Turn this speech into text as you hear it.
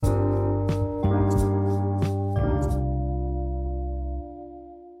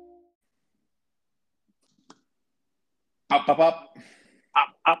Up, up, up.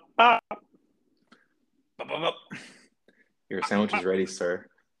 Up, up, up. Up, up, up. Your sandwich is ready, sir.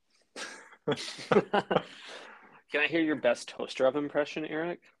 Can I hear your best toaster oven impression,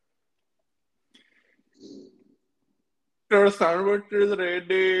 Eric? Your sandwich is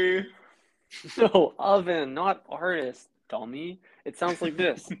ready. No, oven, not artist, dummy. It sounds like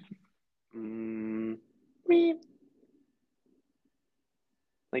this. Me.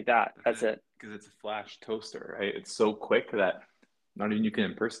 Like that. That's it. Because it's a flash toaster, right? It's so quick that not even you can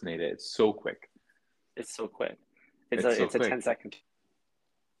impersonate it. It's so quick. It's so quick. It's It's so a quick. 10-second.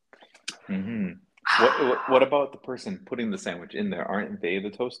 Mm-hmm. What about the person putting the sandwich in there? Aren't they the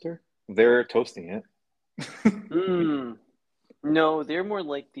toaster? They're toasting it. Mm. No, they're more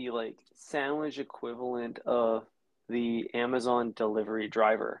like the sandwich equivalent of the Amazon delivery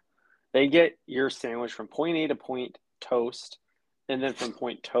driver. They get your sandwich from point A to point toast, and then from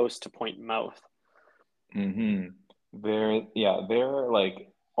point toast to point mouth. Mm-hmm. They're like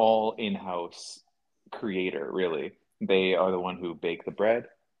all in-house creator, really. They are the one who bake the bread.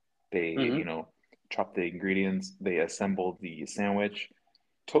 They, Hmm. chop the ingredients, they assemble the sandwich,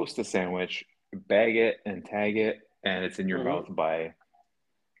 toast the sandwich, bag it and tag it, and it's in your mouth Hmm. by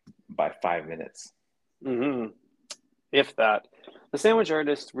 5 minutes. Hmm. If that. The sandwich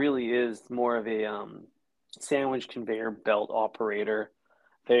artist really is more of a sandwich conveyor belt operator.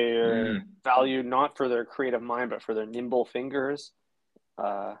 They're Mm, valued not for their creative mind, but for their nimble fingers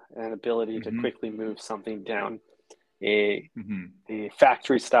and ability to mm-hmm, quickly move something down a mm-hmm, a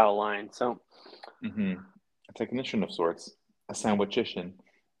factory style line. So, mm-hmm. A technician of sorts, a sandwichician.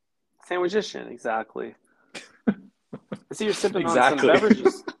 sandwichician, exactly. I see you're sipping on some Exactly.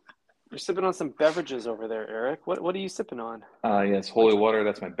 beverages. You're sipping on some beverages over there, Eric. What are you sipping on? Yes, holy What's water,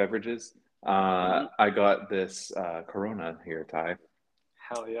 that's my beverages. mhm. I got this Corona here, Ty.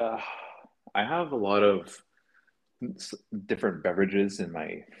 Hell yeah. I have a lot of different beverages in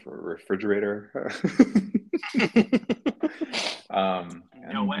my refrigerator. No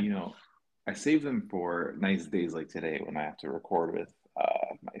And way. I save them for nice days like today when I have to record with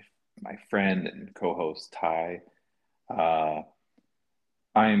my friend and co-host Ty. Uh,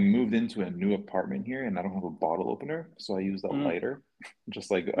 I'm moved into a new apartment here, and I don't have a bottle opener, so I use a Mm, lighter, just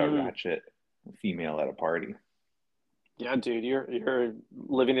like a mm. ratchet female at a party. Yeah, dude, you're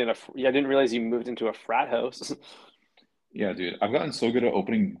living in a. Yeah, I didn't realize you moved into a frat house. Yeah, dude, I've gotten so good at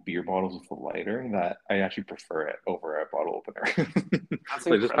opening beer bottles with a lighter that I actually prefer it over a bottle opener. That's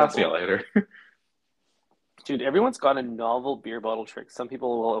Like, just pass me a incredible. lighter. Dude, everyone's got a novel beer bottle trick. Some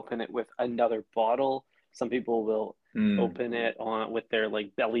people will open it with another bottle. Some people will Mm, open it on with their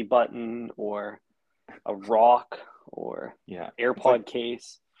belly button or a rock or yeah, AirPod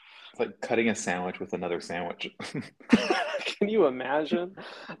case. it's like cutting a sandwich with another sandwich. Can you imagine?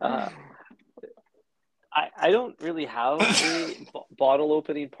 Uh, I don't really have a bottle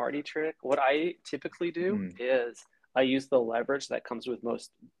opening party trick. What I typically do Mm. is I use the leverage that comes with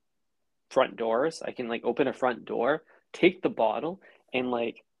most front doors. I can open a front door, take the bottle, and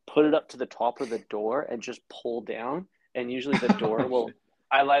put it up to the top of the door and just pull down. And usually the door Oh, will, shit.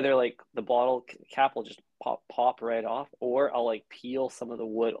 I'll either the bottle cap will just pop right off, or I'll peel some of the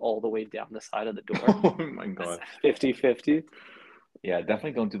wood all the way down the side of the door. Oh my It's God. 50-50. Yeah,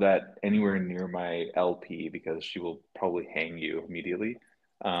 definitely don't do that anywhere near my LP because she will probably hang you immediately.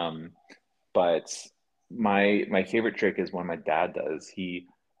 Um, but my favorite trick is when my dad does. He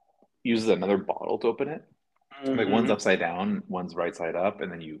uses another bottle to open it. Like one's Mm-hmm. upside down, one's right side up,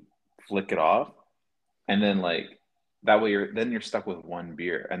 and then you flick it off. And then that way you're stuck with one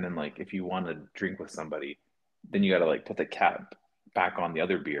beer. And then if you want to drink with somebody, then you gotta put the cap back on the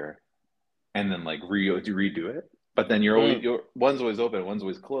other beer and then redo it. But then your one's always open, one's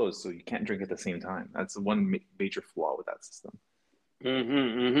always closed, so you can't drink at the same time. That's one major flaw with that system.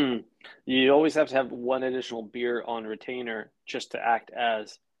 Mm-hmm. Mm-hmm. You always have to have one additional beer on retainer just to act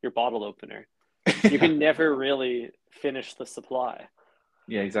as your bottle opener. You Yeah, can never really finish the supply.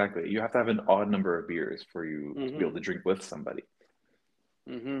 yeah, exactly. You have to have an odd number of beers for you to be able Mm-hmm. to drink with somebody.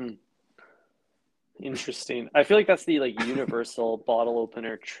 Mm-hmm. Interesting. I feel like that's the universal bottle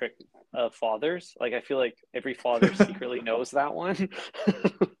opener trick of fathers. I feel like every father secretly knows that one.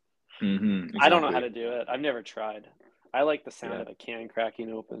 I don't know how Exactly. to do it. I've never tried. I like the sound Yeah. of a can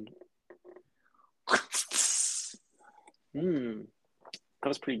cracking open. Hmm, that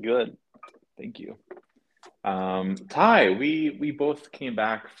was pretty good. Thank you. Ty, we both came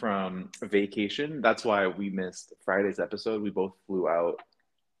back from vacation. That's why we missed Friday's episode. We both flew out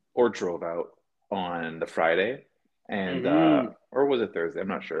or drove out on the Friday, and Mm-hmm. or was it Thursday? I'm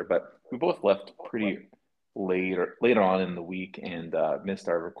not sure, but we both left pretty later on in the week and missed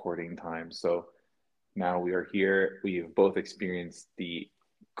our recording time. So Now we are here. We've both experienced the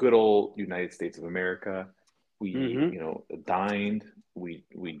good old United States of America. We, Mm-hmm. dined, we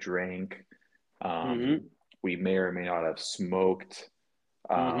drank, Mm-hmm. we may or may not have smoked.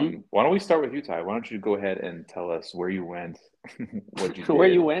 Mm-hmm. Why don't we start with you, Ty? Why don't you go ahead and tell us where you went, what you Where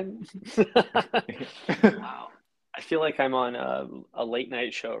you did? went? Wow. I feel like I'm on a late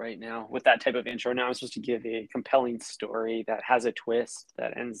night show right now with that type of intro. Now I'm supposed to give a compelling story that has a twist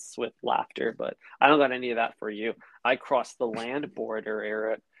that ends with laughter, but I don't got any of that for you. I crossed the land border,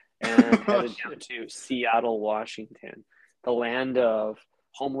 Eric, and headed down to Seattle, Washington, the land of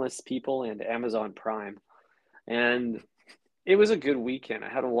homeless people and Amazon Prime. And it was a good weekend. I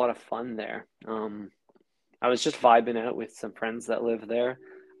had a lot of fun there. I was just vibing out with some friends that live there.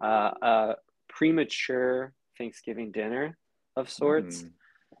 A premature Thanksgiving dinner of sorts.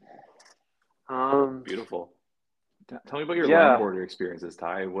 Mm, Um, beautiful. Tell me about your land yeah, border experiences,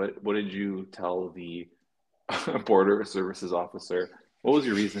 Ty. What did you tell the border services officer? What was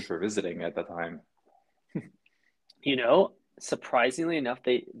your reason for visiting at that time? surprisingly enough,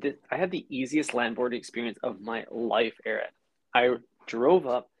 I had the easiest landboard experience of my life, Eric. I drove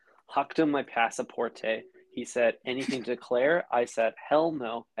up, hucked him my passaporte. He said, "Anything to declare?" I said, "Hell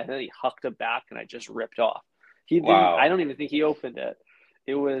no." And then he hucked it back and I just ripped off. I Wow. don't even think he opened it.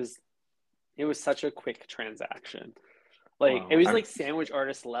 It was it was such a quick transaction. Like it Wow. was like sandwich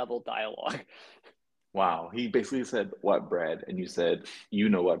artist level dialogue. Wow. He basically said, "What bread?" And you said, "You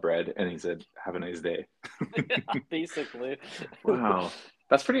know what bread?" And he said, "Have a nice day." Basically. Wow.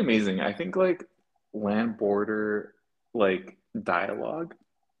 That's pretty amazing. I think like land border like dialogue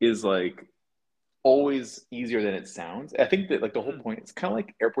is like always easier than it sounds. I think that like the whole Mhm. point, it's kind of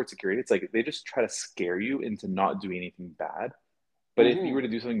like airport security. It's like they just try to scare you into not doing anything bad. But if you were Mhm. to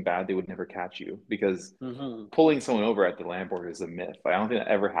do something bad, they would never catch you because Mhm. pulling someone over at the land border is a myth. I don't think that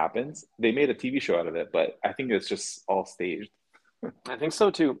ever happens. They made a TV show out of it, but I think it's just all staged. I think so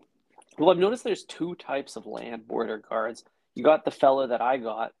too. Well, I've noticed there's two types of land border guards. You got the fella that I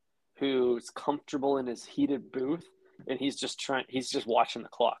got who's comfortable in his heated booth and he's just watching the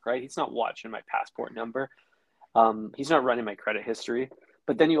clock, right? He's not watching my passport number. He's not running my credit history.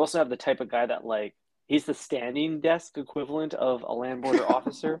 But then you also have the type of guy that like he's the standing desk equivalent of a land border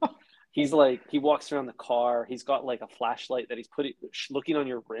officer. He's like he walks around the car. He's got like a flashlight that he's putting looking on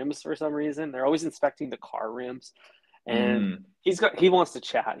your rims for some reason. They're always inspecting the car rims, and Mm, he wants to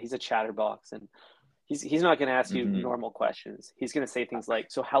chat. He's a chatterbox, and he's not going to ask you hmm normal questions. He's going to say things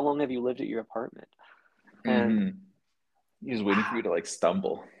like, "So how long have you lived at your apartment?" And hmm He's waiting for you to like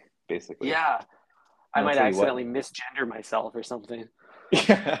stumble, basically. yeah, I And I'll might tell you accidentally what. misgender myself or something.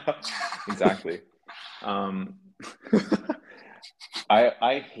 Yeah, exactly. Um,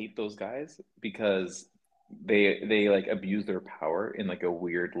 I hate those guys because they like abuse their power in like a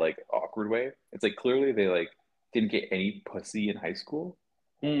weird like awkward way. It's like clearly they like didn't get any pussy in high school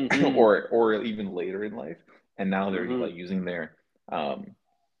Mm-hmm. or even later in life, and now they're Mm-hmm. like using their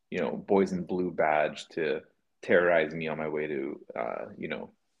boys in blue badge to terrorize me on my way to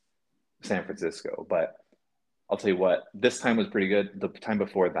San Francisco. But I'll tell you what, this time was pretty good. The time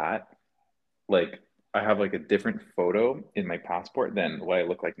before that, like I have like a different photo in my passport than what I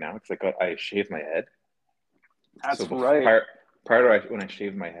look like now because I shaved my head. So That's before, right. prior to when I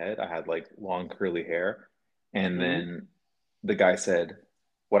shaved my head, I had like long curly hair, and Mm-hmm. then the guy said,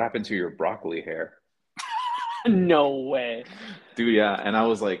 "What happened to your broccoli hair?" No way. Dude, yeah. And I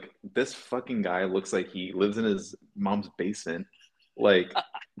was like, this fucking guy looks like he lives in his mom's basement, like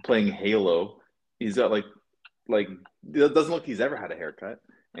playing Halo. He's got like it doesn't look he's ever had a haircut.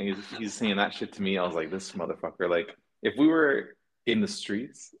 And he's saying that shit to me. I was like, this motherfucker. Like, if we were in the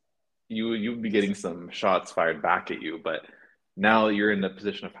streets, you'd be getting some shots fired back at you. But now you're in a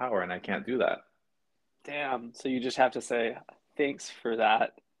position of power, and I can't do that. Damn. So you just have to say thanks for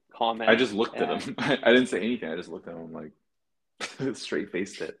that I comment. just looked at And him. I didn't say anything. I just looked at him like straight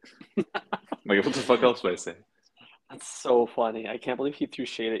faced it. Like, what the fuck else would I say? that's so funny. I can't believe he threw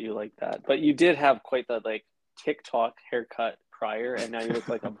shade at you like that. But you did have quite the like TikTok haircut prior, and now you look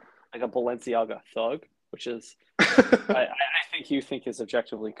like a Balenciaga thug, which is I think you think is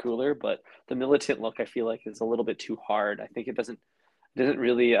objectively cooler, but the militant look I feel like is a little bit too hard. I think it doesn't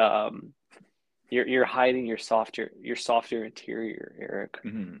really you're hiding your softer interior, Eric.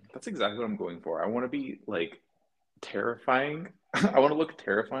 That's exactly what I'm going for. I want to be like terrifying. I want to look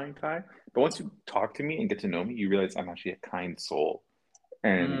terrifying, Ty. But once you talk to me and get to know me, you realize I'm actually a kind soul,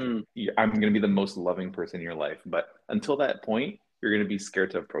 and Mm, I'm going to be the most loving person in your life. But until that point, you're going to be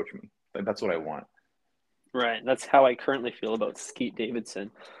scared to approach me. Like, that's what I want. right. That's how I currently feel about Skeet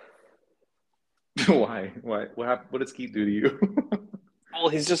Davidson. Why? Why? What did Skeet do to you? Well,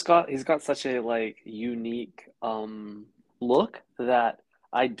 he's got such a like unique look that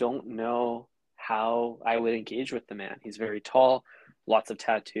I don't know how I would engage with the man. He's very tall, lots of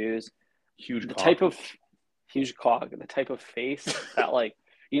tattoos, Huge the type cock. of huge cog, the type of face that like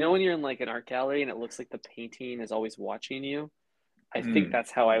when you're in like an art gallery and it looks like the painting is always watching you. I think Mm,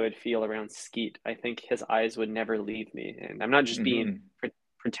 that's how I would feel around Skeet. I think his eyes would never leave me, and I'm not just being mm-hmm,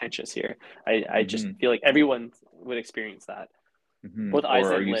 pretentious here. I just mm-hmm, feel like everyone would experience that. mm-hmm. Both eyes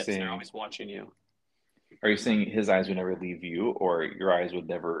Or and lips, they're always watching you. are you saying his eyes would never leave you, or your eyes would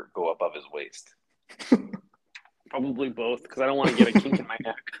never go above his waist? Probably both, because I don't want to get a kink in my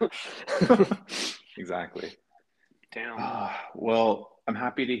neck. Exactly. Damn. Well, I'm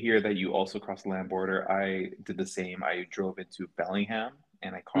happy to hear that you also crossed the land border. I did the same. I drove into Bellingham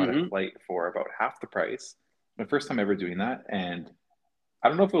and I caught a Mm-hmm. flight for about half the price. My first time ever doing that, and I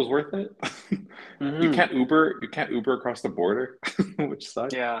don't know if it was worth it. You Mm-hmm. can't Uber. You can't Uber across the border, which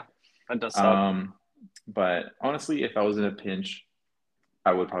sucks. Yeah, that does suck. Um, but honestly, if I was in a pinch,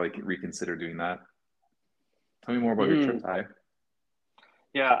 I would probably reconsider doing that. Tell me more about your trip, Mm-hmm. Ty.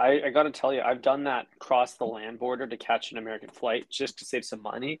 Yeah, I got to tell you, I've done that cross the land border to catch an American flight just to save some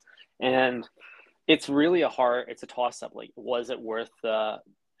money. And it's a toss up. Like, was it worth the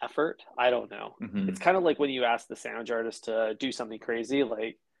effort? I don't know. It's Hmm. kind of like when you ask the sandwich artist to do something crazy,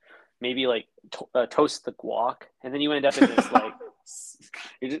 like maybe like toast the guac, and then you end up in this like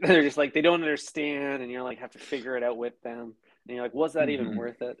they're just like they don't understand, and you're like have to figure it out with them, and you're like, was that even Hmm.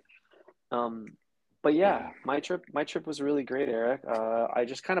 worth it? Um, but yeah, Yeah. my trip was really great, Eric. I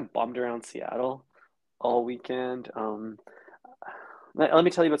just kind of bummed around Seattle all weekend. Let me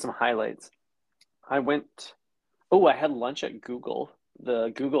tell you about some highlights. I went. Oh, I had lunch at Google,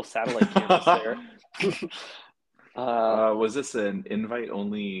 the Google satellite campus there. uh, Was this an invite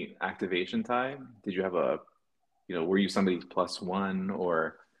only activation time? Did you have were you somebody's plus one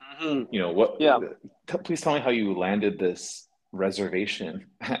or, mhm. what? Yeah. Please tell me how you landed this reservation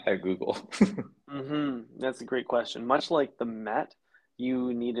at Google. That's a great question. Much like the Met,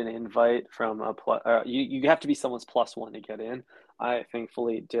 you need an invite from you have to be someone's plus one to get in. I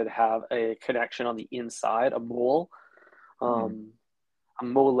thankfully did have a connection on the inside, Hmm. um, a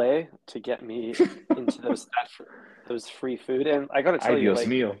mole to get me into those free food. And I got to tell Ay, you, Dios like,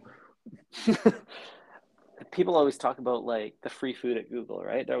 mío. people always talk about like the free food at Google,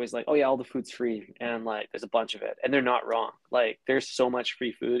 right? They're always like, "Oh yeah, all the food's free," and like there's a bunch of it, and they're not wrong. Like, there's so much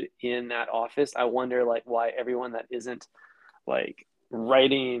free food in that office. I wonder like why everyone that isn't like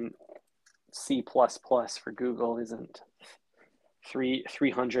writing C++ for Google isn't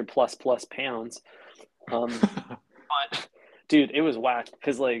 300 plus pounds. But dude, it was whack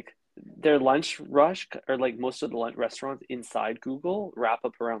because like their lunch rush or like most of the lunch restaurants inside Google wrap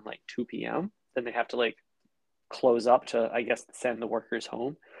up around like 2 p.m. Then they have to like close up to, I guess, send the workers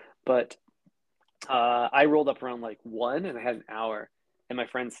home. But I rolled up around like 1 and I had an hour. And my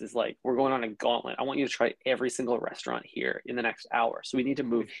friend says, like, we're going on a gauntlet. I want you to try every single restaurant here in the next hour. So we need to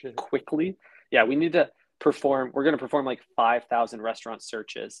move Holy shit. quickly. Yeah, we need to perform. We're going to perform like 5,000 restaurant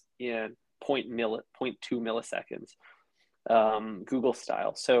searches in point 2 milliseconds, Google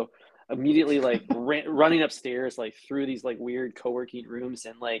style. So immediately, like, running upstairs, like, through these like weird co working rooms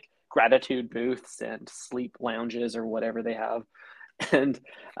and like gratitude booths and sleep lounges or whatever they have. And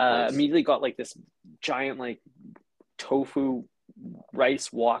Of course. immediately got like this giant like tofu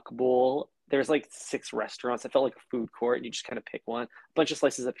rice wok bowl. There's like 6 restaurants. I felt like a food court, and you just kind of pick one. A bunch of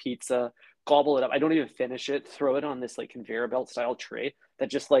slices of pizza, gobble it up. I don't even finish it. Throw it on this like conveyor belt style tray that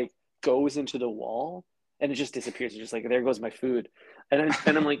just like goes into the wall and it just disappears. It's just like there goes my food, and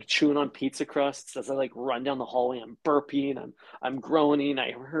I'm like chewing on pizza crusts as I like run down the hallway. I'm burping. I'm groaning.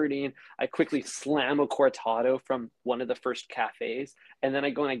 I'm hurting. I quickly slam a cortado from one of the first cafes, and then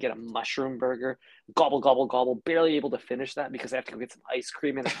I go and I get a mushroom burger, gobble, gobble, gobble, barely able to finish that because I have to go get some ice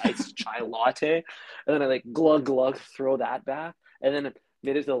cream and an iced chai latte. And then I like glug, glug, throw that back. And then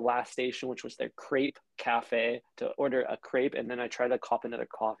made it to the last station, which was their crepe cafe to order a crepe. And then I tried to cop another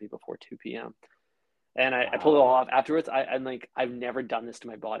coffee before 2 p.m. And I pulled it all Wow. off afterwards. I'm like, I've never done this to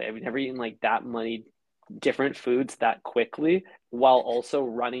my body. I've never eaten like that many different foods that quickly while also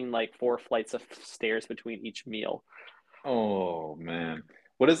running like 4 flights of stairs between each meal. Oh man.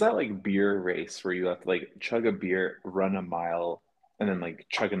 What is that like beer race where you have to like chug a beer, run a mile, and then like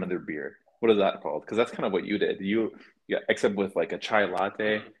chug another beer? What is that called? Because that's kind of what you did. Yeah, except with like a chai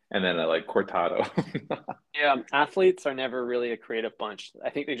latte Mm. and then a like cortado. Yeah, athletes are never really a creative bunch. I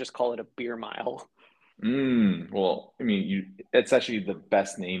think they just call it a beer mile. Well, I mean, it's actually the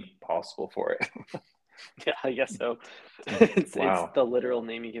best name possible for it. Yeah, I guess so. It's Wow, the literal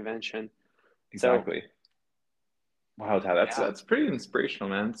naming convention. So exactly. Wow, Tad, Yeah. that's pretty inspirational,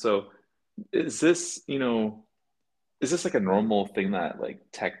 man. So is this, is this like a normal thing that like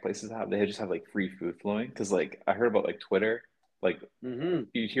tech places have? They just have like free food flowing? Because like I heard about like Twitter, like Mm-hmm.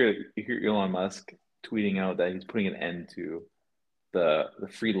 you hear Elon Musk tweeting out that he's putting an end to the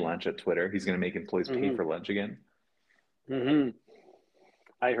free lunch at Twitter. He's going to make employees pay Mm-hmm. for lunch again. Mm-hmm.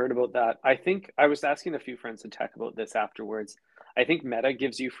 I heard about that. I think I was asking a few friends in tech about this afterwards. I think Meta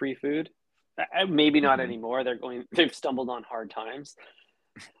gives you free food. Maybe not Hmm. anymore. They've stumbled on hard times.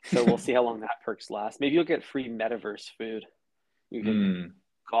 So we'll see how long that perks last. Maybe you'll get free metaverse food. You can Mm.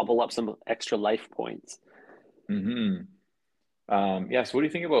 gobble up some extra life points. Hmm. Yeah, so what do you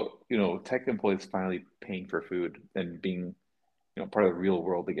think about, tech employees finally paying for food and being, part of the real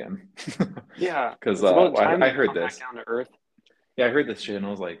world again? Yeah, Because it's about time I they heard come back this. down to earth. Yeah, I heard this shit and I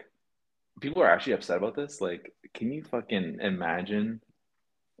was like, people are actually upset about this. Like, can you fucking imagine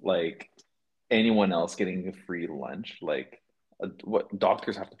like anyone else getting a free lunch? Like, what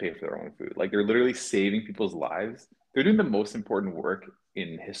doctors have to pay for their own food? Like, they're literally saving people's lives. They're doing the most important work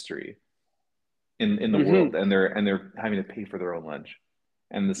in history in the Hmm. world, and they're having to pay for their own lunch.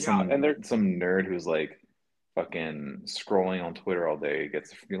 And there's Yeah, and they're some nerd who's like fucking scrolling on Twitter all day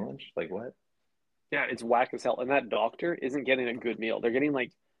gets a free lunch. Like what? yeah, it's whack as hell. And that doctor isn't getting a good meal. They're getting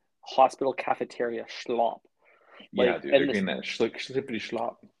like hospital cafeteria schlop. Yeah, Like, dude, they're and this getting that schlippity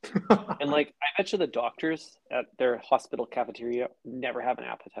schlop. And like, I bet you the doctors at their hospital cafeteria never have an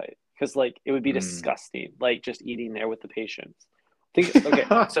appetite because like it would be Mm. disgusting, like just eating there with the patients. Think, okay,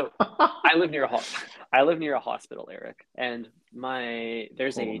 so I live near a I live near a hospital, Eric, and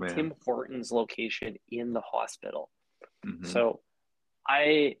there's Oh a man. Tim Hortons location in the hospital. Hmm. So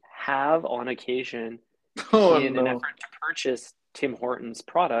I have on occasion, Oh in an no. effort to purchase Tim Hortons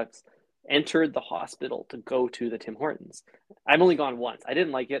products, entered the hospital to go to the Tim Hortons. I've only gone once. I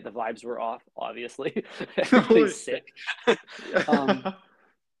didn't like it. The vibes were off, obviously. Holy Everybody's shit. sick. um, Yeah.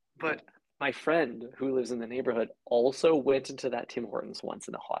 but my friend who lives in the neighborhood also went into that Tim Hortons once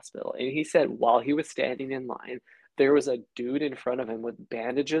in the hospital. And he said while he was standing in line, there was a dude in front of him with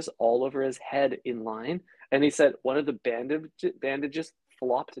bandages all over his head in line. And he said one of the bandages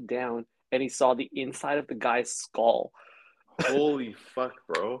flopped down and he saw the inside of the guy's skull. Holy fuck,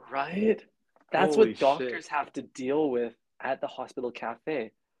 bro. Right? That's Holy what shit. doctors have to deal with at the hospital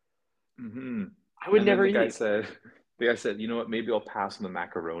cafe. Hmm. I would And then never eat. the guy said, you know what? Maybe I'll pass on the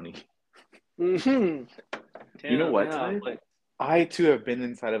macaroni. Hmm. You know Damn, what, yeah. Ty? Like, I too have been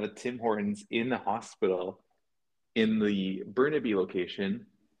inside of a Tim Hortons in the hospital in the Burnaby location,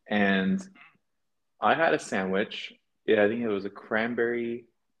 and I had a sandwich. Yeah, I think it was a cranberry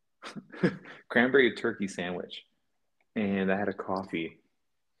turkey sandwich, and I had a coffee.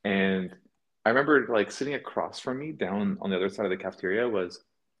 And I remember like sitting across from me down on the other side of the cafeteria was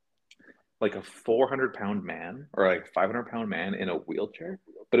like a 400-pound man or like 500-pound man in a wheelchair,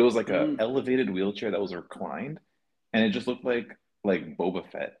 but it was like a mm. elevated wheelchair that was reclined, and it just looked like Boba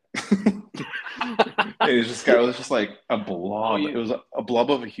Fett. It was just like a Oh, blob. It you was a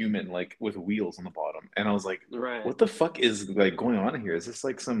blob of a human like with wheels on the bottom, and I was like, right. "What the fuck is like going on here? Is this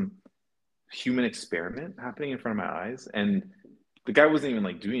like some human experiment happening in front of my eyes?" And the guy wasn't even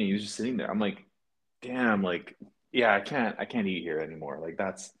like doing it; he was just sitting there. I'm like, "Damn, like, yeah, I can't eat here anymore. Like,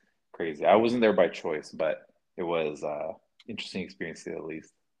 that's crazy." I wasn't there by choice, but it was interesting experience to say the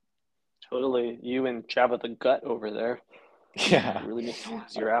least. Totally. You and Jabba the Gut over there Yeah, really make you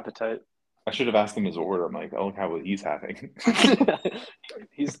lose your appetite. I should have asked him his order. I'm like, "Oh, how what he's having."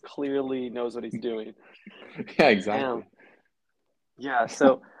 He's clearly knows what he's doing. Yeah, Damn. exactly. Yeah.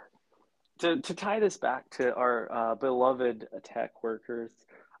 So to tie this back to our beloved tech workers,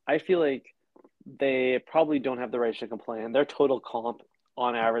 I feel like they probably don't have the right to complain. Their total comp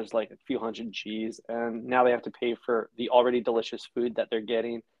on average like a few hundred G's, and now they have to pay for the already delicious food that they're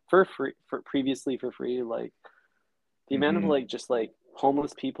getting for free for previously for free. Like the amount of Hmm. like just like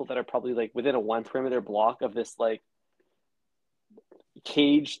homeless people that are probably like within a one perimeter block of this like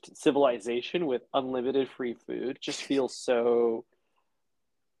caged civilization with unlimited free food just feels so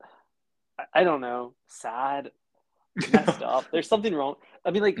I don't know, sad, messed up. There's something wrong.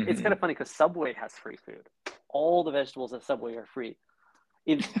 I mean, like it's kind of Hmm. funny because Subway has free food. All the vegetables at Subway are free.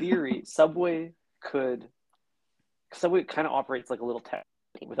 In theory, Subway kind of operates like a little tech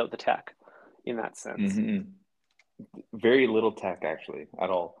without the tech in that sense. Hmm. Very little tech actually at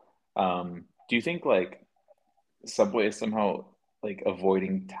all. Do you think like Subway is somehow like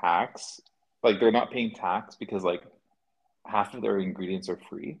avoiding tax? Like they're not paying tax because like half of their ingredients are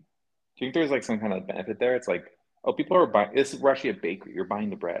free? Do you think there's like some kind of benefit there? It's like, oh, people are buying this. We're actually a bakery. You're buying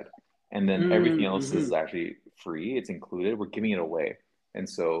the bread, and then everything else Mm-hmm. is actually free. It's included. We're giving it away, and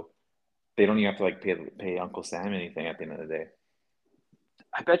so they don't even have to like pay Uncle Sam anything at the end of the day.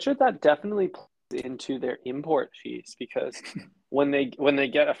 I bet you that definitely plays into their import fees because when they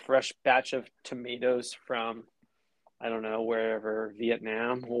get a fresh batch of tomatoes from I don't know wherever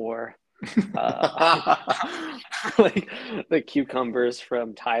Vietnam or uh, like the cucumbers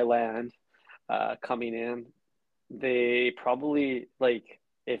from Thailand coming in, they probably like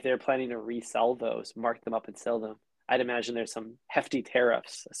if they're planning to resell those, mark them up and sell them. I'd imagine there's some hefty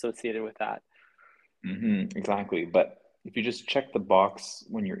tariffs associated with that. Exactly. But if you just check the box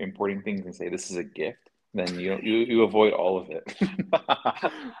when you're importing things and say this is a gift, then you avoid all of it.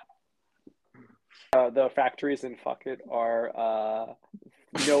 The factories in Fuck It are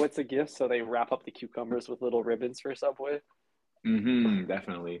know it's a gift, so they wrap up the cucumbers with little ribbons for Subway.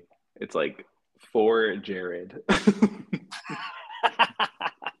 Definitely. It's like for Jared.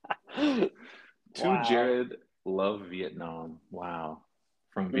 To Wow. Jared, love Vietnam. Wow.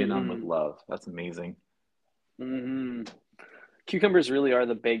 From Vietnam with hmm love. That's amazing. hmm Cucumbers really are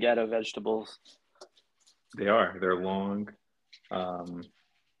the baguette of vegetables. They are. They're long. Um,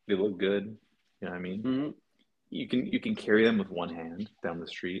 they look good. You know what I mean? hmm You can carry them with one hand down the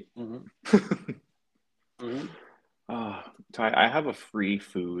street. hmm hmm Oh, Ty, I have a free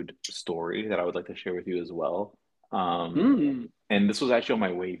food story that I would like to share with you as well. Um, hmm and this was actually on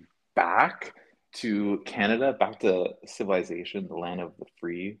my way back to Canada, back to civilization, the land of the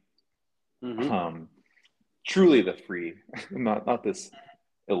free. hmm Um, truly the free, not this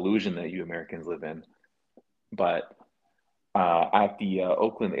illusion that you Americans live in. But at the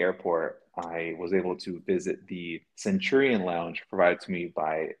Oakland airport, I was able to visit the Centurion Lounge provided to me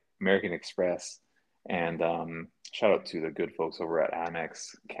by American Express. And shout out to the good folks over at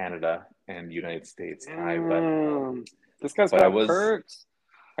Amex Canada and United States, Ty. Damn. This guy's But got perks.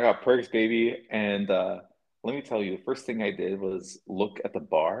 I got perks, baby. And let me tell you, the first thing I did was look at the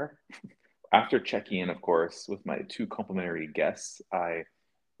bar. After checking in, of course, with my two complimentary guests, I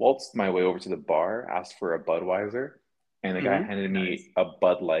waltzed my way over to the bar, asked for a Budweiser, and the guy handed Nice. me a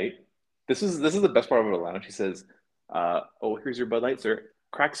Bud Light. This is the best part of the lounge. He says, "Oh, here's your Bud Light, sir."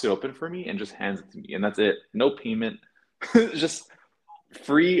 Cracks it open for me and just hands it to me, and that's it. No payment, just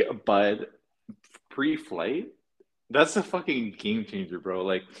free Bud, pre-flight. That's a fucking game changer, bro.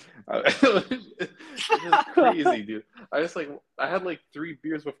 Like, it's just crazy, dude. I had like 3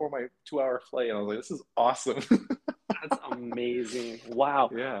 beers before my 2 hour flight, and I was like, this is awesome. That's amazing. Wow.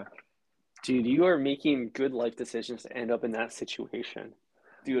 Yeah, Dude, you are making good life decisions to end up in that situation.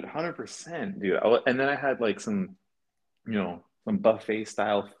 dude, 100%, dude. And then I had like some buffet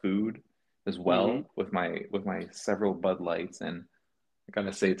style food as hmm well with my several Bud Lights, and I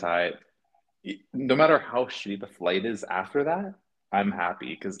gotta say, Ty, no matter how shitty the flight is after that, I'm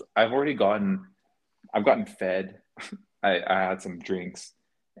happy because I've gotten fed. I had some drinks,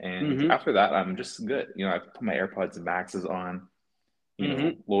 and hmm after that, I'm just good. I put my AirPods Maxes on, hmm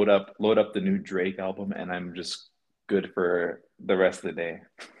load up the new Drake album, and I'm just good for the rest of the day.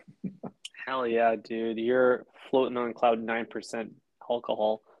 Hell yeah, dude. You're floating on cloud 9%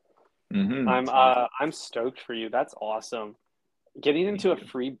 alcohol. Hmm I'm stoked for you. That's awesome. Getting into Thank a you.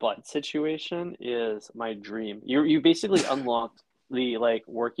 free butt situation is my dream. You basically unlocked the like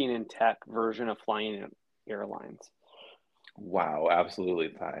working in tech version of flying in airlines. Wow, absolutely,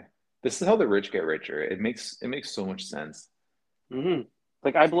 Ty. This is how the rich get richer. It makes so much sense. hmm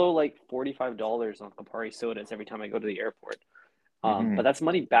Like I blow like $45 on Campari sodas every time I go to the airport. But Hmm that's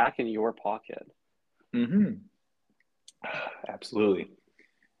money back in your pocket. hmm Absolutely.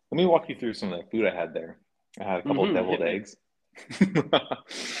 Let me walk you through some of the food I had there. I had a couple of Hit deviled me. eggs.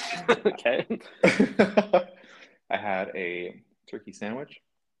 Okay. I had a turkey sandwich.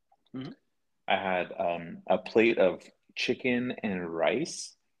 Mhm. I had a plate of chicken and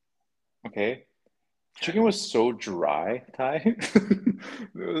rice. Okay. Okay. Chicken was so dry, Ty.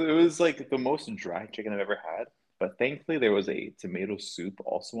 It was like the most dry chicken I've ever had. But thankfully, there was a tomato soup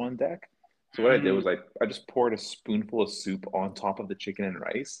also on deck. So what I did Mm, was I just poured a spoonful of soup on top of the chicken and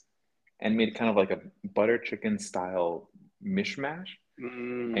rice and made kind of like a butter chicken style mishmash.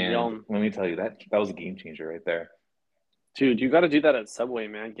 And yum. let me tell you, that was a game changer right there. Dude, you got to do that at Subway,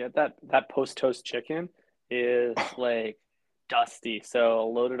 man. Get that post toast chicken is like dusty. So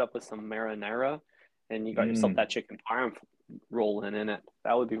load it up with some marinara and you got yourself Mm. that chicken parm rolling in it.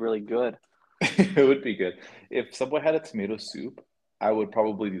 That would be really good. It would be good. If Subway had a tomato soup, I would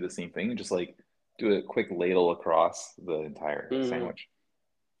probably do the same thing, just like do a quick ladle across the entire Mm-hmm. sandwich.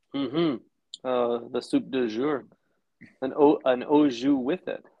 Mm-hmm. The soup du jour. An au jus with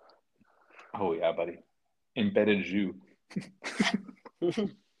it. Oh yeah, buddy. Embedded jus.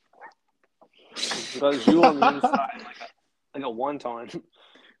 Got jus on the inside like a wonton.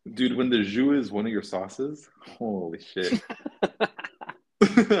 Dude, when the jus is one of your sauces, holy shit.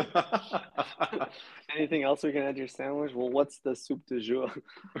 Anything else we can add to your sandwich? Well, what's the soup de jour?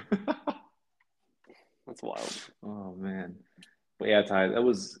 That's wild. Oh man. But yeah, Ty, it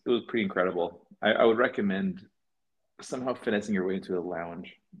was pretty incredible. I would recommend somehow finessing your way into a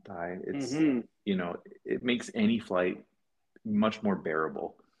lounge, Ty. It's Hmm. it makes any flight much more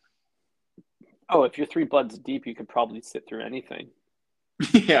bearable. Oh, if you're three buds deep, you could probably sit through anything.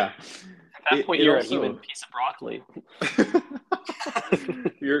 Yeah. At that point, It you're a human also piece of broccoli.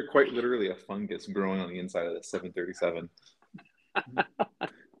 you're quite literally a fungus growing on the inside of the 737.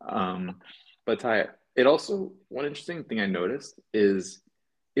 Um, but Ty, it also one interesting thing I noticed is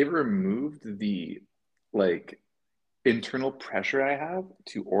it removed the like internal pressure I have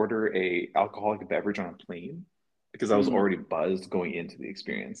to order a alcoholic beverage on a plane because I was Hmm. already buzzed going into the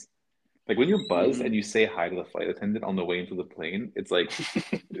experience. Like when you're buzzed Hmm. and you say hi to the flight attendant on the way into the plane, it's like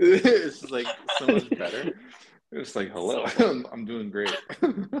it's just like so much better. It's like, hello, So funny. I'm doing great.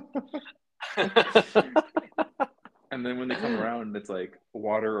 And then when they come around, it's like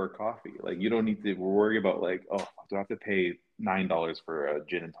water or coffee. Like you don't need to worry about like, oh, do I have to pay $9 for a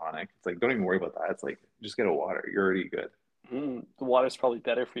gin and tonic? It's like don't even worry about that. It's like just get a water. You're already good. The water's probably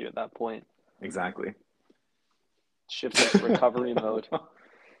better for you at that point. Exactly. Shifts into recovery mode.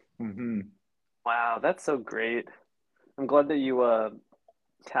 Hmm. Wow, that's so great. I'm glad that you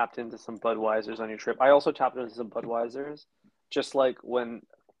tapped into some Budweisers on your trip. I also tapped into some Budweisers, just like when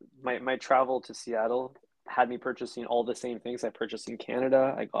my travel to Seattle had me purchasing all the same things I purchased in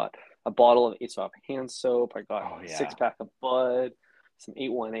Canada. I got a bottle of Aesop hand soap. I got Oh a yeah. six pack of Bud, some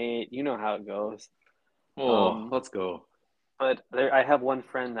 818. You know how it goes. Oh, Um, let's go. but I have one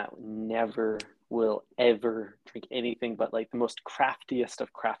friend that never will ever drink anything but like the most craftiest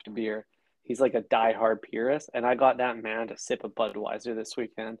of craft beer. He's like a diehard purist, and I got that man to sip a Budweiser this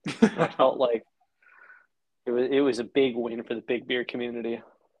weekend, and I felt like it was a big win for the big beer community.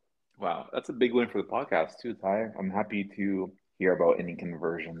 Wow, that's a big win for the podcast too, Ty. I'm happy to hear about any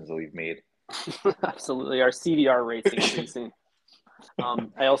conversions that we've made. Absolutely, our CDR rate's increasing.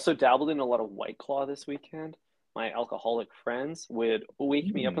 I also dabbled in a lot of White Claw this weekend. My alcoholic friends would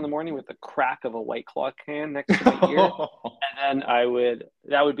wake me up in the Hmm. morning with the crack of a White Claw can next to my ear, and then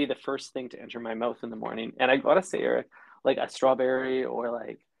that would be the first thing to enter my mouth in the morning. And I gotta say, Eric, like a strawberry or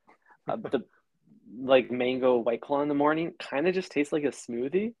like the like mango White Claw in the morning, kind of just tastes like a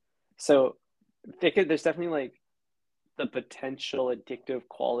smoothie. So there's definitely like the potential addictive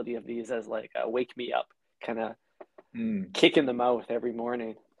quality of these as like a wake me up kind of Mm, kick in the mouth every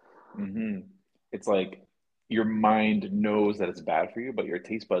morning. hmm. It's like your mind knows that it's bad for you, but your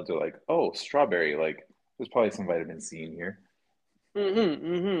taste buds are like, oh, strawberry. Like there's probably some vitamin C in here.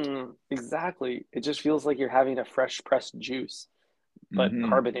 Exactly. It just feels like you're having a fresh pressed juice, but Hmm.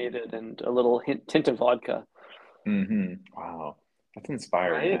 carbonated and a little tint of vodka. Hmm. Wow, that's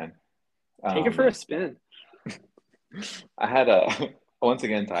inspiring, Right? man. Take it for a Um, spin. I had a once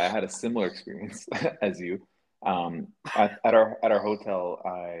again, Ty, I had a similar experience as you. At our hotel,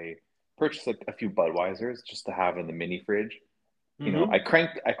 I purchased a few Budweisers just to have in the mini fridge. Hmm. I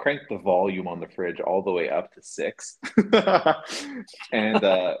cranked the volume on the fridge all the way up to 6, and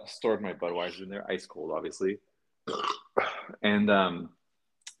stored my Budweiser in there, ice cold, obviously. And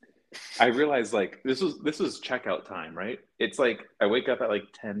I realized like this was checkout time, right? It's like I wake up at like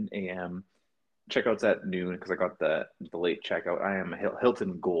 10 a.m. Checkout's at noon because I got the late checkout. I am a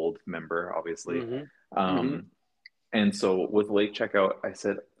Hilton Gold member, obviously. Hmm. Hmm. Um, and so with late checkout, I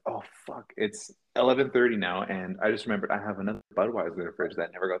said, "Oh fuck, it's 11:30 now," and I just remembered I have another Budweiser in the fridge that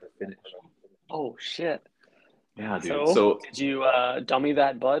I never got to finish. Oh shit. Yeah, dude. So So did you dummy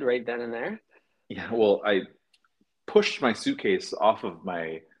that bud right then and there? yeah, well, I pushed my suitcase off of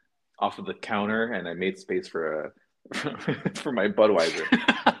the counter and I made space for a for my Budweiser.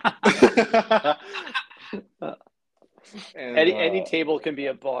 And Any table can be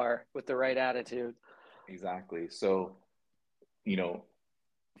a bar with the right attitude. exactly. So, you know,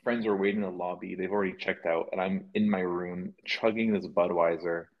 friends were waiting in the lobby. They've already checked out, and I'm in my room chugging this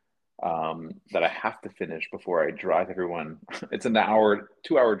Budweiser that I have to finish before I drive everyone. It's an hour,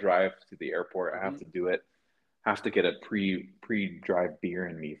 2 hour drive to the airport. I have Hmm. to do it. Have to get a pre drive beer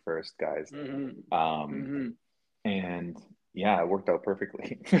in me first, guys. Hmm. Um, Hmm. and yeah, it worked out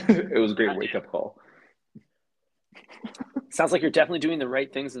perfectly. It was a great Yeah, wake dude. up call. Sounds like you're definitely doing the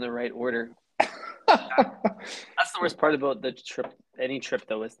right things in the right order. That's the worst part about the trip. Any trip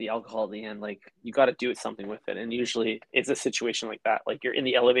though is the alcohol at the end. Like you got to do something with it, and usually it's a situation like that. Like you're in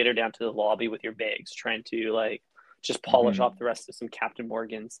the elevator down to the lobby with your bags, trying to like just polish Hmm. off the rest of some Captain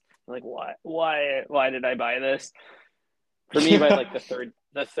Morgans. Like why did I buy this? For me, by like the third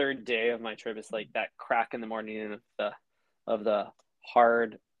the third day of my trip is like that crack in the morning of the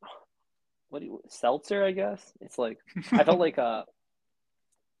hard what do you seltzer, I guess. It's like I felt like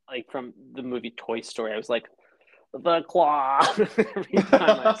from the movie Toy Story. I was like the claw every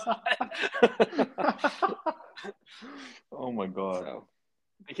time I Oh my God. so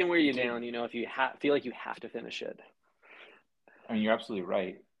it can wear you Dude, down, if you feel like you have to finish it. I mean, you're absolutely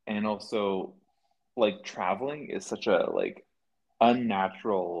right. And also, like traveling is such a like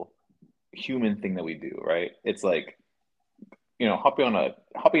unnatural human thing that we do, right? It's like,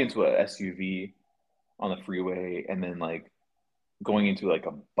 hopping into a SUV on the freeway and then like going into like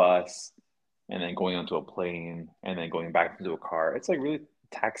a bus and then going onto a plane and then going back into a car. It's like really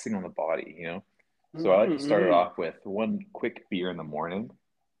taxing on the body, you know? So I like to start it Mm-hmm, off with one quick beer in the morning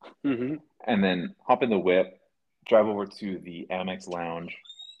mm-hmm, and then hop in the whip, drive over to the Amex lounge,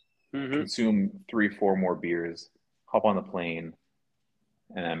 mm-hmm, consume three, four more beers, hop on the plane,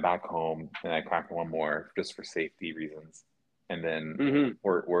 and then back home, and I crack one more just for safety reasons, and then mm-hmm,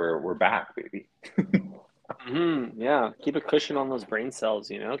 we're back, baby. mm-hmm. Yeah, keep a cushion on those brain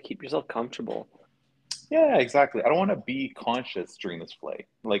cells. Keep yourself comfortable. Yeah, exactly. I don't want to be conscious during this flight.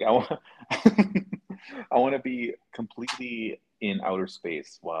 Like I want, I want to be completely in outer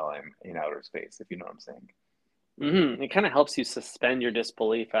space while I'm in outer space, if you know what I'm saying. Mm-hmm. It kind of helps you suspend your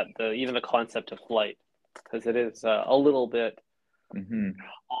disbelief at the even the concept of flight, because it is a little bit Hmm.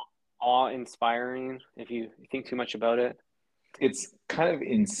 awe-inspiring if you think too much about it. It's kind of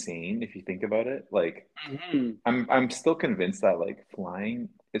insane if you think about it. Like Mm-hmm. I'm still convinced that like flying,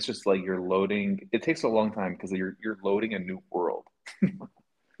 it's just like you're loading. It takes a long time because you're loading a new world.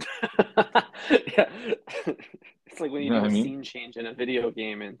 Yeah. It's like when You you know do what I a mean? scene change in a video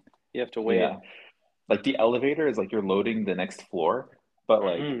game and you have to wait. Yeah. Like the elevator is like you're loading the next floor, but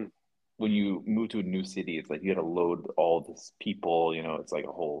like Hmm. when you move to a new city, it's like you got to load all this people, it's like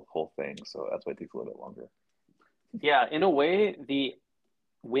a whole thing. So that's why it takes a little bit longer. Yeah, in a way, the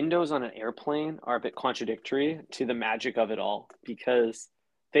windows on an airplane are a bit contradictory to the magic of it all because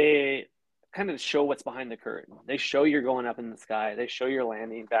they kind of show what's behind the curtain. They show you're going up in the sky, they show you're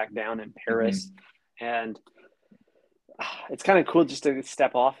landing back down in Paris, Hmm. and it's kind of cool just to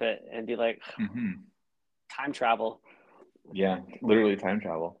step off it and be like, Hmm. time travel. Yeah, literally time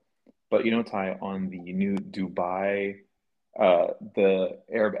travel. But Ty, on the new Dubai, the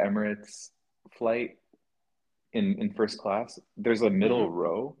Arab Emirates flight in first class, there's a middle Mm-hmm.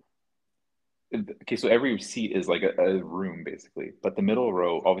 row. Okay, so every seat is like a room basically, but the middle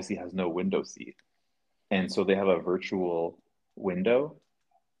row obviously has no window seat. And so they have a virtual window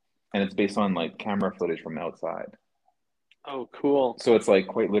and it's based on like camera footage from outside. Oh, cool. So it's like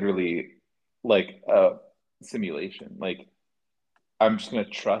quite literally like a simulation. Like I'm just gonna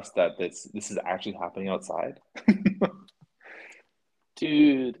trust that this is actually happening outside.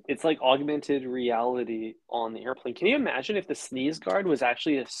 Dude, it's like augmented reality on the airplane. Can you imagine if the sneeze guard was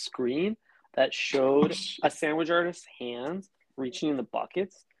actually a screen that Oh showed a shit. sandwich artist's hands reaching in the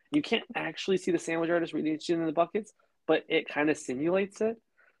buckets? You can't actually see the sandwich artist reaching in the buckets, but it kind of simulates it.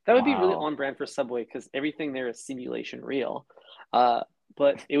 That would be really Wow. on brand for Subway because everything there is simulation real. Uh,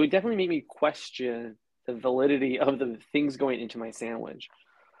 but it would definitely make me question the validity of the things going into my sandwich.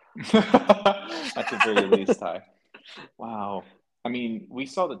 At the very least, Ty. Wow. I mean, we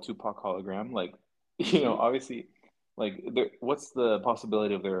saw the Tupac hologram. Like, Hmm. obviously, like, what's the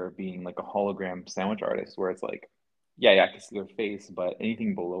possibility of there being like a hologram sandwich artist where it's like, yeah, I can see their face, but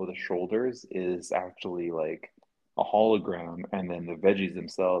anything below the shoulders is actually like a hologram, and then the veggies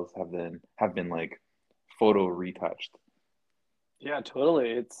themselves have been like photo retouched. Yeah,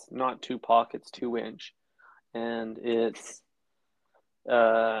 totally. It's not 2 pock, it's 2 inch. And it's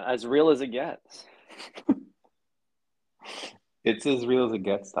as real as it gets. It's as real as it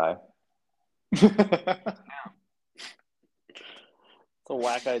gets, Ty. That It's a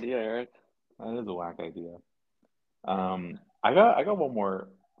whack idea, Eric. is a whack idea. I got one more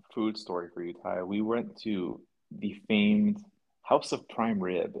food story for you, Ty. We went to the famed House of Prime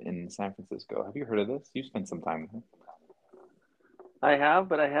Rib in San Francisco. Have you heard of this? You spent some time with I have,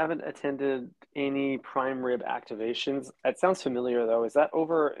 but I haven't attended any prime rib activations. It sounds familiar though. Is that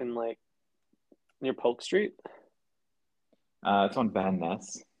over in like near Polk Street? It's on Van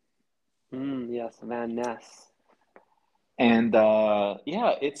Ness, Yes, Van Ness. and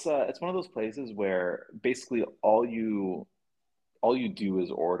yeah, it's one of those places where basically all you do is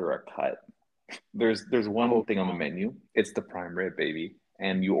order a cut. There's one Oh, thing on the menu. It's the prime rib, baby,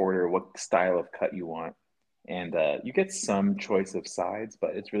 and you order what style of cut you want, and you get some choice of sides,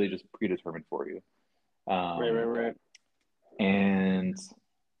 but it's really just predetermined for you. right, right, Um, right. and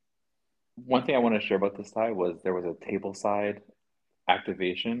one thing I want to share about this Thai was there was a table side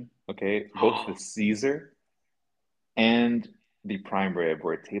activation. Okay, both the Caesar and the prime rib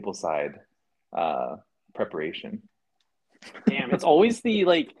were a tableside uh, preparation. Damn, it's always the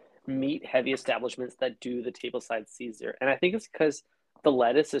like meat heavy establishments that do the tableside Caesar. And I think it's because the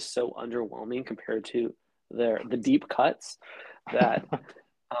lettuce is so underwhelming compared to the deep cuts that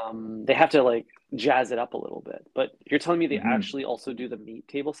they have to like jazz it up a little bit. But you're telling me they Hmm. actually also do the meat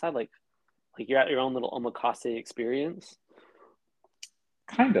tableside, like you're at your own little omakase experience?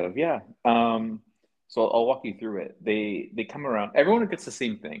 Kind of, yeah. So I'll walk you through it. They come around. Everyone gets the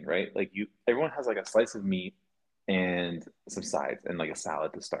same thing, right? Like you, everyone has like a slice of meat and some sides and like a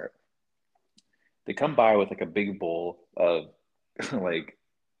salad to start. They come by with like a big bowl of like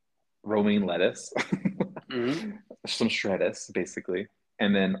romaine lettuce, Mm-hmm. some shreddis, basically,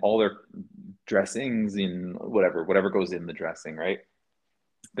 and then all their dressings and whatever goes in the dressing, right?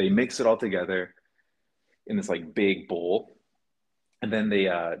 They mix it all together in this like big bowl, and then they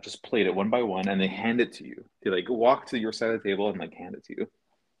just plate it one by one, and they hand it to you. They like walk to your side of the table and like hand it to you,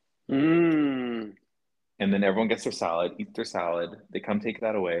 Mm. and then everyone gets their salad, eats their salad. They come take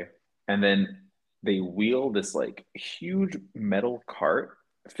that away, and then they wheel this like huge metal cart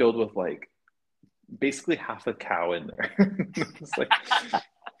filled with like basically half a cow in there. It's like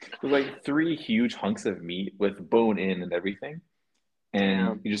there's like three huge hunks of meat with bone in and everything. And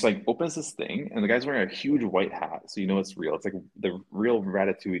Damn. he just like opens this thing, and the guy's wearing a huge white hat, so you know it's real. It's like the real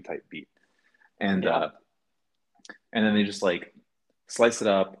ratatouille type beat. And Yeah. and then they just like slice it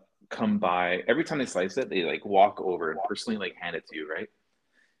up, come by. Every time they slice it, they like walk over and personally like hand it to you, right?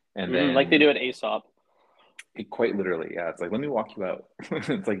 And Like they then do at Aesop. quite literally, yeah, it's like let me walk you out.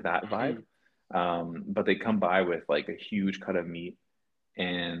 It's like that vibe. Mhm. But they come by with like a huge cut of meat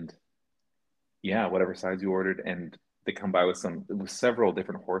and yeah, whatever sides you ordered, and they come by with several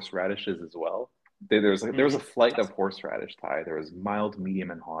different horseradishes as well. There was a Mhm. flight of horseradish Thai. There was mild,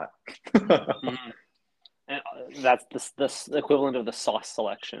 medium, and hot. Mhm. And that's the equivalent of the sauce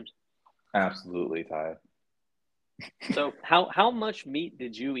selection. Absolutely Thai. So how much meat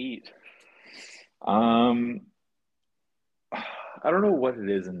did you eat? Um, I don't know what it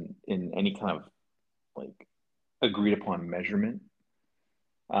is in any kind of like agreed upon measurement.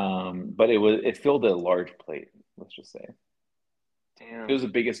 But it filled a large plate. Let's just say it was Damn. the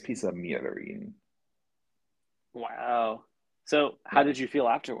biggest piece of meat I've ever eaten. Wow. So how Yeah, did you feel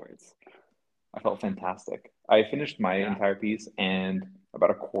afterwards? I felt fantastic. I finished my Yeah. entire piece and about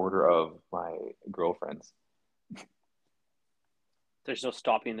a quarter of my girlfriend's. There's no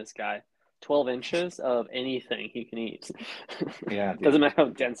stopping this guy. 12 inches of anything he can eat. Yeah, Doesn't dude. matter how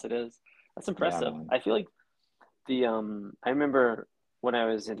dense it is. That's Yeah, impressive. man. I feel like I remember when I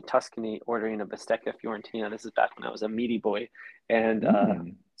was in Tuscany ordering a bistecca fiorentina. This is back when I was a meaty boy, and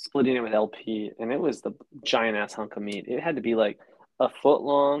Mm. splitting it with LP, and it was the giant ass hunk of meat. It had to be like a foot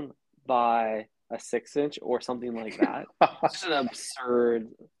long by a 6 inch or something like that. It's just an absurd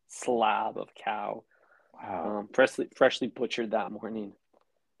slab of cow, Wow. freshly butchered that morning. And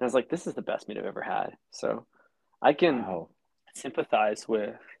I was like, this is the best meat I've ever had. So I can Wow. sympathize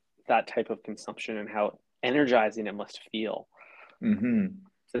with that type of consumption and how energizing it must feel Hmm.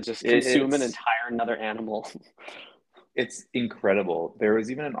 to just It, consume an it's entire another animal. it's incredible. There was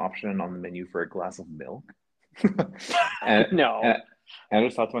even an option on the menu for a glass of milk. And, No, and I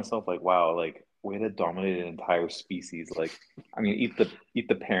just thought to myself, like, wow, like way to dominate an entire species. Like, I mean, eat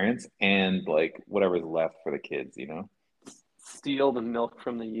the parents and like whatever's left for the kids, you know? steal the milk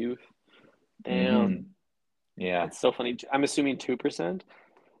from the youth. Damn, Hmm. Yeah. that's so funny. I'm assuming 2%.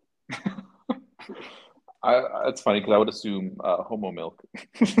 It's funny because I would assume homo milk.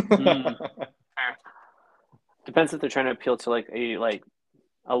 Mm, depends if they're trying to appeal to like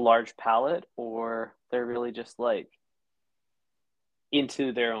a large palate or they're really just like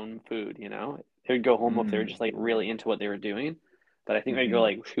into their own food. They would go home if they were Mm. just like really into what they were doing. But I think they'd go Hmm.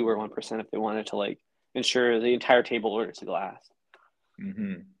 like 2 or 1% if they wanted to like ensure the entire table orders a glass.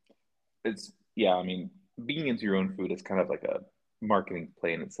 Hmm. It's yeah, I mean, being into your own food is kind of like a marketing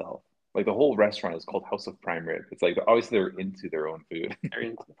play in itself. Like the whole restaurant is called House of Prime Rib. It's like obviously they're into their own food. They're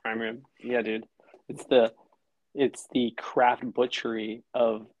into the prime rib. Yeah, dude. It's the it's the craft butchery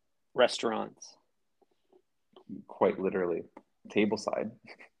of restaurants. Quite literally. Tableside.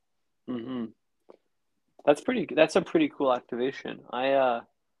 Hmm. That's a pretty cool activation. I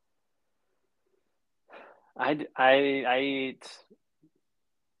ate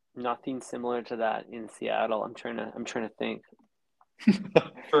nothing similar to that in Seattle. I'm trying to think. For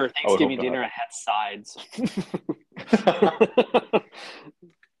I would hope Thanksgiving not. dinner, I had sides.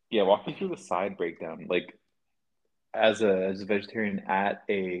 Yeah, walk me through the side breakdown. Like as a vegetarian at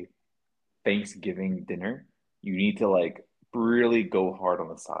a Thanksgiving dinner, you need to like really go hard on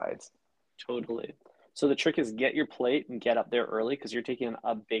the sides. Totally. So the trick is get your plate and get up there early because you're taking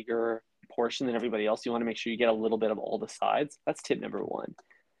a bigger portion than everybody else. You want to make sure you get a little bit of all the sides. That's tip number one.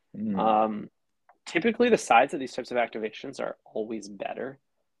 Mm. Um, Typically, the sides of these types of activations are always better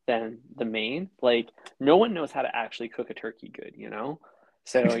than the main. Like, no one knows how to actually cook a turkey good, you know?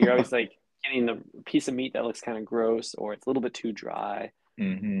 So you're always like getting the piece of meat that looks kind of gross or it's a little bit too dry.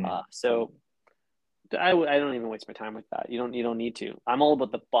 Hmm. So I don't even waste my time with that. You don't need to. I'm all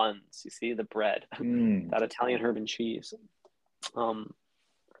about the buns. You see the bread, Mm. that Italian herb and cheese. Um,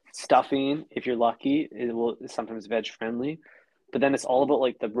 Stuffing, if you're lucky, it will sometimes veg friendly. But then it's all about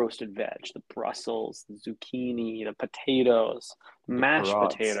like the roasted veg, the Brussels, the zucchini, the potatoes, The mashed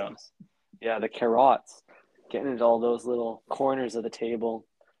carrots. potatoes. Yeah, the carrots. Getting into all those little corners of the table.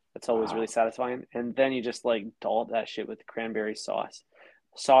 That's always really Wow. satisfying. And then you just like dollop that shit with cranberry sauce.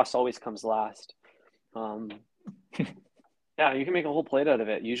 Sauce always comes last. Um, yeah, you can make a whole plate out of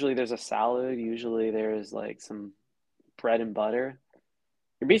it. Usually there's a salad. Usually there's like some bread and butter.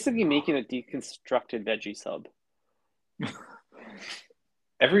 You're basically making a deconstructed veggie sub.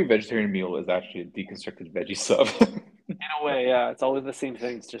 Every vegetarian meal is actually a deconstructed veggie sub. In a way, yeah, it's always the same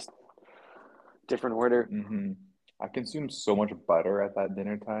things, just different order. Hmm. I consume so much butter at that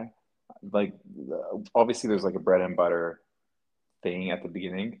dinner time. Like, obviously, there's like a bread and butter thing at the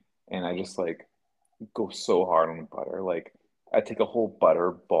beginning, and I just like go so hard on the butter. Like, I take a whole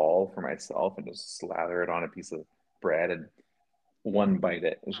butter ball for myself and just slather it on a piece of bread and one bite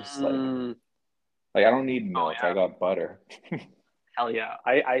it. It's just Mm, like I don't need oh milk. I yeah, got butter. hell yeah.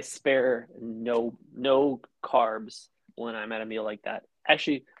 I spare no carbs when I'm at a meal like that.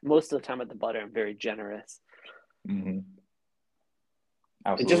 Actually, most of the time at the butter, I'm very generous. Hmm. It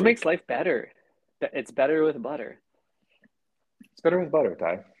just Absolutely. makes life better. It's better with butter. It's better with butter,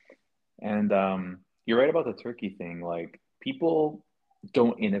 Ty. And you're right about the turkey thing. Like people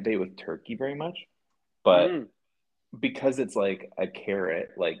don't innovate with turkey very much, but Mm, because it's like a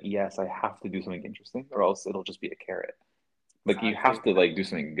carrot, like yes, I have to do something interesting, or else it'll just be a carrot. Like you have exactly. to like do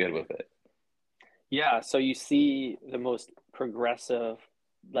something good with it. Yeah, so you see the most progressive,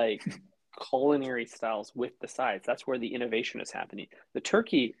 like culinary styles with the sides. That's where the innovation is happening. The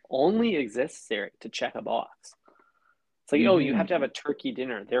turkey only exists there to check a box. It's like, oh, you have to have Hmm. a turkey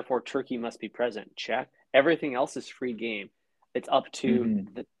dinner, therefore turkey must be present. Check. Everything else is free game. It's up to Hmm.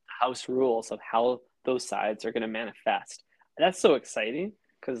 the house rules of how those sides are going to manifest. That's so exciting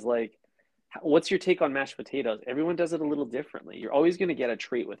because, like, what's your take on mashed potatoes? Everyone does it a little differently. You're always going to get a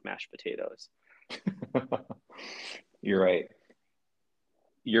treat with mashed potatoes. You're right.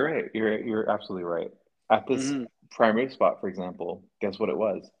 You're right. You're absolutely right. At this Mm-hmm. primary spot, for example, guess what it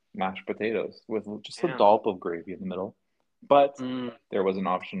was? Mashed potatoes with just a Damn. dollop of gravy in the middle. But Mm. there was an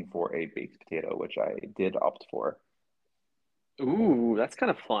option for a baked potato, which I did opt for. Ooh, that's kind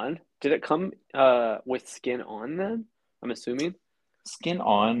of fun. Did it come with skin on then? I'm assuming. Skin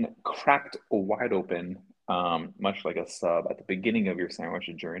on, cracked wide open, much like a sub at the beginning of your sandwich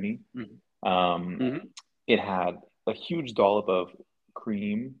journey. Mm-hmm. Um, Mm-hmm. it had a huge dollop of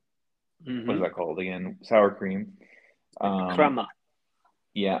cream. What is Mm-hmm. that called again? Sour cream. Um, Crema.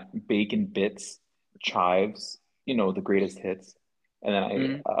 yeah, bacon bits, chives, the greatest hits. And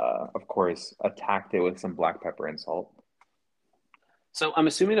then Mm-hmm. of course, attacked it with some black pepper and salt So I'm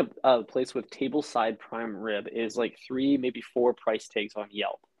assuming a place with table side prime rib is like three, maybe four price tags on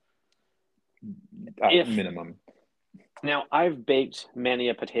Yelp. at If minimum. now I've baked many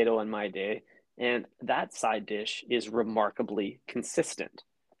a potato in my day, and that side dish is remarkably consistent.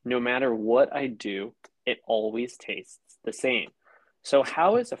 No matter what I do, it always tastes the same. So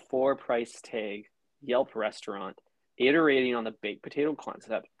how is a four price tag Yelp restaurant iterating on the baked potato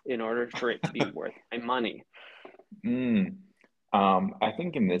concept in order for it to be worth my money? Mm. I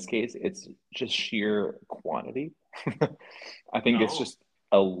think in this case, it's just sheer quantity. I think it's Oh. just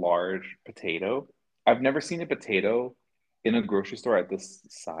a large potato. I've never seen a potato in a grocery store at this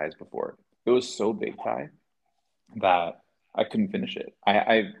size before. It was so big, Ty, that I couldn't finish it.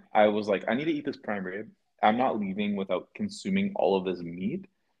 I was like, I need to eat this prime rib. I'm not leaving without consuming all of this meat,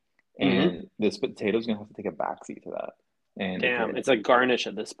 Hmm. and this potato's gonna have to take a backseat to that. And it Damn, did. it's a garnish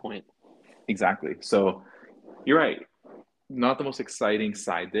at this point. Exactly. So you're right. Not the most exciting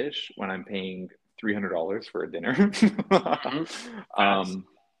side dish when I'm paying $300 for a dinner. Hmm. Facts. um,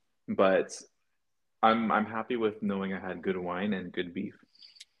 but I'm happy with knowing I had good wine and good beef.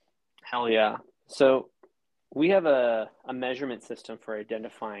 Hell yeah. So we have a measurement system for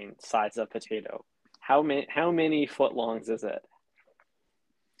identifying size of potato. How many foot longs is it?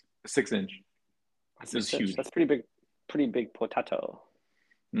 6 inch. A It was 6 inch. huge. That's pretty big potato.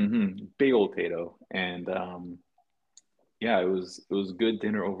 Big old potato. And yeah, it was good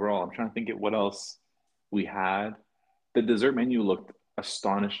dinner overall. I'm trying to think of what else we had. The dessert menu looked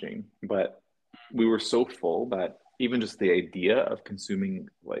astonishing, but we were so full that even just the idea of consuming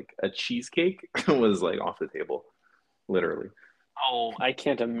like a cheesecake was like off the table, literally. Oh, I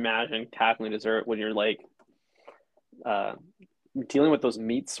can't imagine tackling dessert when you're like uh, dealing with those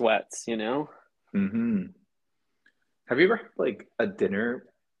meat sweats, you know? Hmm. Have you ever had like a dinner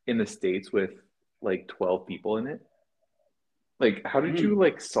in the States with like 12 people in it? Like, how did you Mm.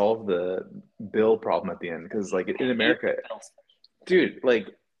 like solve the bill problem at the end? Because like I in hate America, bills. dude, like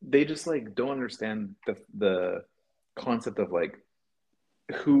they just like don't understand the concept of like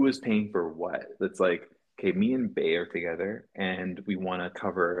who is paying for what. It's like, okay, me and Bay are together and we want to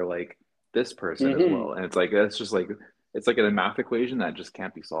cover like this person as Hmm. well. And it's like that's just like it's like a math equation that just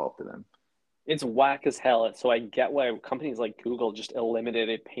can't be solved to them. It's whack as hell. So I get why companies like Google just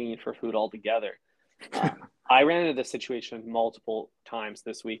eliminated paying for food altogether. Uh, I ran into this situation multiple times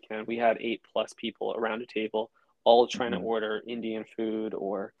this weekend. We had 8+ people around a table, all trying to Hmm. order Indian food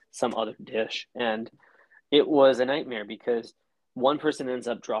or some other dish, and it was a nightmare because one person ends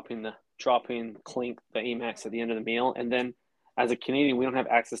up dropping clink the Amex at the end of the meal, and then as a Canadian, we don't have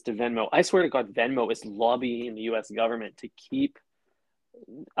access to Venmo. I swear to God, Venmo is lobbying the U.S. government to keep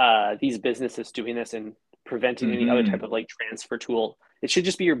these businesses doing this and preventing any other type Hmm. of like transfer tool. It should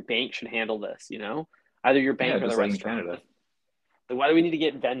just be your bank should handle this, either your Yeah, bank or the just like in restaurant. Canada. Like, why do we need to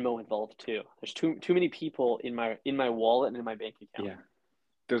get Venmo involved too? There's too many people in my wallet and in my bank account. Yeah.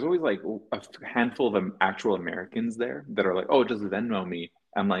 There's always like a handful of actual Americans there that are like, oh, just Venmo me.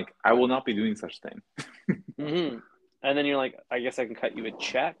 I'm like, I will not be doing such thing. Mm-hmm. And then you're like, I guess I can cut you a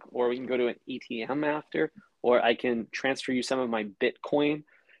check, or we can go to an ATM after, or I can transfer you some of my Bitcoin.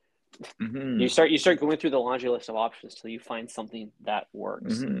 Hmm. You start going through the laundry list of options till you find something that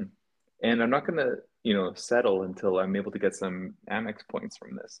works. Hmm. And I'm not gonna, settle until I'm able to get some Amex points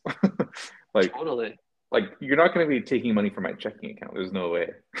from this. Like, Totally. you're not gonna be taking money from my checking account. There's no way.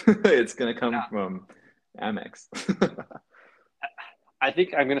 It's gonna come Yeah. from Amex. I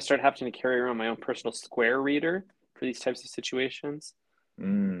think I'm going to start having to carry around my own personal Square reader for these types of situations.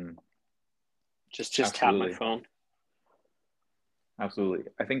 Mm, Just tap my absolutely. phone. Absolutely.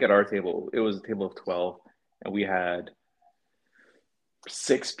 I think at our table, it was a table of 12, and we had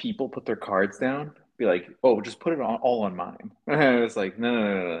six people put their cards down, be like, "Oh, just put it on all on mine." And it's like, no, no,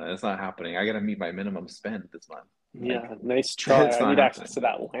 no, no, no, it's not happening. I gotta meet my minimum spend this month. Like, Yeah, nice try. it's I not need access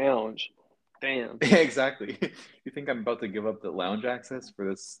happening. to that lounge. Damn. Yeah, exactly. You think I'm about to give up the lounge access for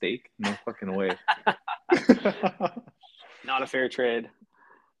this steak? No fucking way. Not a fair trade.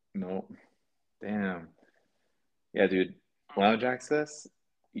 No. Damn. Yeah, dude. Lounge access,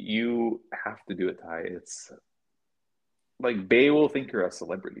 you have to do it, Ty. It's like Bay will think you're a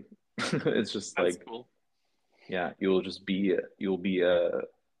celebrity. It's just That's like, cool. yeah, you'll be a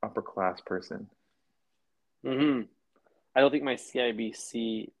upper class person. Hmm. I don't think my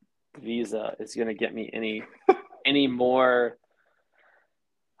CIBC Visa is going to get me any more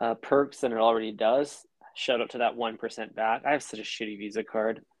perks than it already does. Shout out to that 1% back. I have such a shitty Visa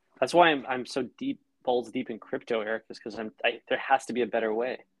card. That's why I'm so balls deep in crypto, Eric, is because there has to be a better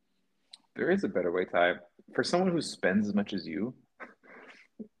way. There is a better way, Ty. For someone who spends as much as you,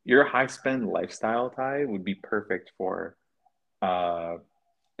 your high spend lifestyle, Ty, would be perfect for uh,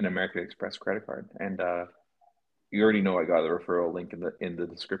 an American Express credit card. And you already know I got the referral link in the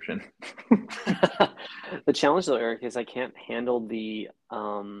description. The challenge though, Eric, is I can't handle the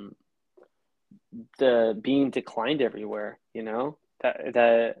being declined everywhere,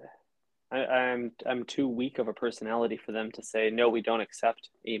 That I'm too weak of a personality for them to say no, we don't accept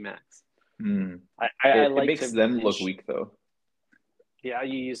Amex. Hmm. I It like makes to them look pitch. weak though. Yeah,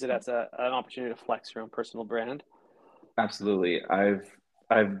 you use it as an opportunity to flex your own personal brand. Absolutely.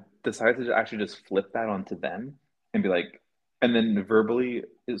 I've decided to actually just flip that onto them and be like, and then verbally,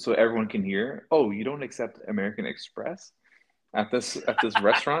 so everyone can hear, oh, you don't accept American Express at this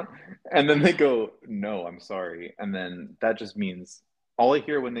restaurant? And then they go, no, I'm sorry. And then that just means all I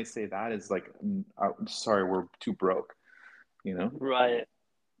hear when they say that is like, I'm sorry, we're too broke, you know? Right.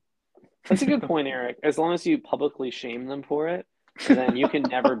 That's a good point, Eric. As long as you publicly shame them for it, then you can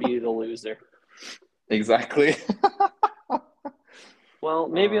never be the loser. Exactly. Well,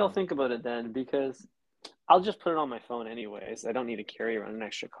 maybe I'll Uh, think about it then because I'll just put it on my phone anyways. I don't need to carry around an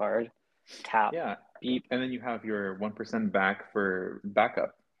extra card. Tap, yeah. beep. And then you have your 1% back for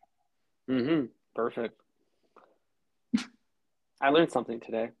backup. Mm-hmm. Perfect. I learned something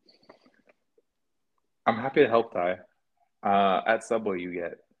today. I'm happy to help, Ty. At Subway, you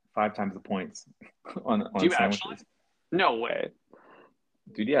get five times the points Do on you actually? sandwiches. No way.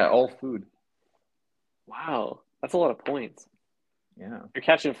 Dude, yeah, all food. Wow. That's a lot of points. Yeah. You're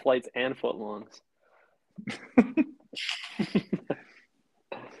catching flights and footlongs.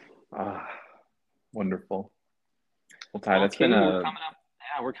 Ah, wonderful. Well, Ty, Well, that's been King, we're a coming up.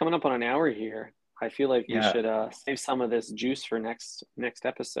 Yeah, we're coming up on an hour here. I feel like we yeah. should save some of this juice for next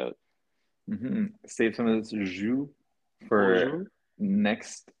episode. Save some of this jus for Bonjour.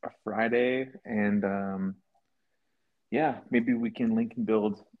 next Friday, and yeah, maybe we can link and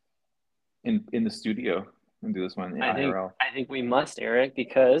build in the studio and do this one in I think IRL. I think we must, Eric,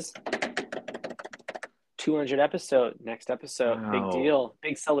 because 200 episode, next episode, big Wow. deal,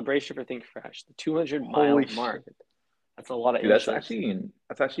 big celebration for Think Fresh, the 200 Holy mile mark. shit. That's a lot of Dude, inches.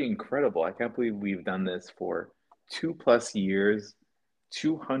 that's actually incredible. I can't believe we've done this for 2 plus years,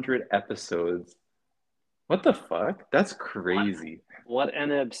 200 episodes. What the fuck? That's What crazy. what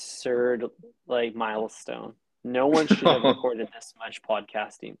an absurd like milestone. No one should have recorded this much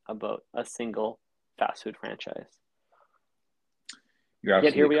podcasting about a single fast food franchise. You're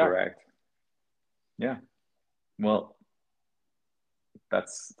Yet here absolutely we are. correct. Yeah. Well,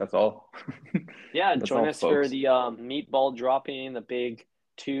 that's all. Yeah, That's join all, us for folks. the meatball dropping, the big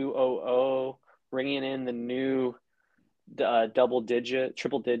 200, bringing in the new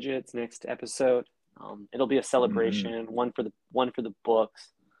triple digits next episode. It'll be a Hmm. celebration. One for the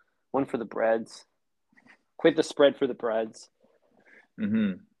books, one for the breads. Quit the spread for the breads.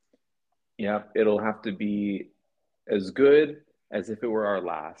 Hmm. Yeah, it'll have to be as good as if it were our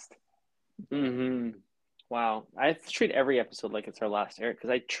last. Mm-hmm. Wow, I treat every episode like it's our last, Eric, because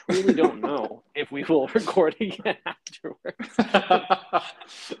I truly don't know if we will record again afterwards.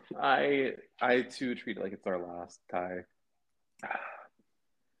 I too treat it like it's our last tie.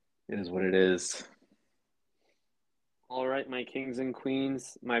 It is what it is. All right, my kings and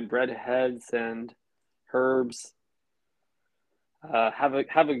queens, my breadheads and herbs. Have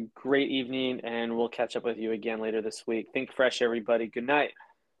a great evening, and we'll catch up with you again later this week. Think fresh, everybody. Good night.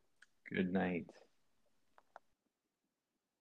 Good night.